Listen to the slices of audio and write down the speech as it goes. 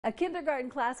A kindergarten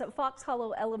class at Fox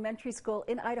Hollow Elementary School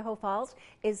in Idaho Falls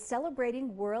is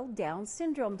celebrating World Down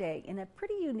Syndrome Day in a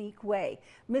pretty unique way.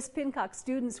 Miss Pincock's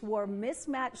students wore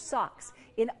mismatched socks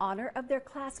in honor of their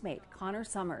classmate, Connor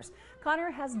Summers. Connor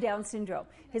has Down syndrome.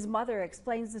 His mother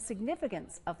explains the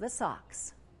significance of the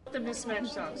socks. The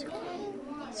mismatched socks.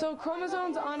 So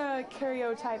chromosomes on a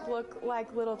karyotype look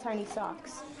like little tiny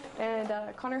socks. And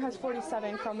Connor has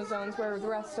 47 chromosomes, where the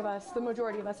rest of us, the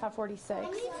majority of us, have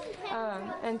 46.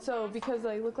 And so because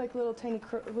they look like little tiny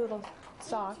little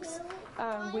socks,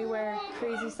 we wear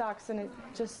crazy socks, and it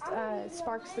just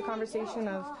sparks the conversation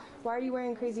of, why are you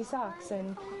wearing crazy socks?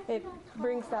 And it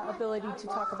brings that ability to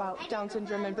talk about Down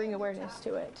syndrome and bring awareness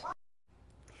to it.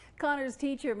 Connor's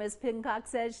teacher, Miss Pincock,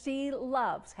 says she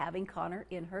loves having Connor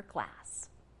in her class.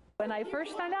 When I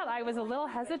first found out, I was a little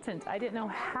hesitant. I didn't know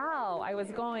how I was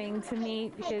going to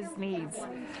meet his needs.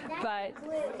 But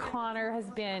Connor has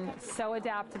been so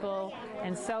adaptable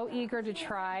and so eager to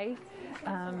try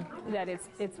that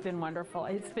it's been wonderful.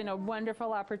 It's been a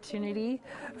wonderful opportunity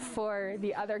for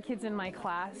the other kids in my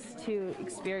class to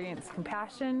experience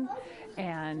compassion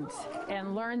and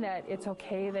learn that it's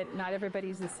okay that not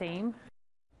everybody's the same.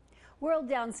 World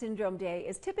Down Syndrome Day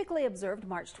is typically observed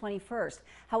March 21st.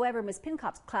 However, Ms.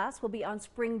 Pincock's class will be on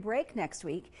spring break next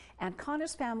week, and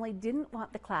Connor's family didn't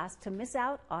want the class to miss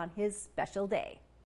out on his special day.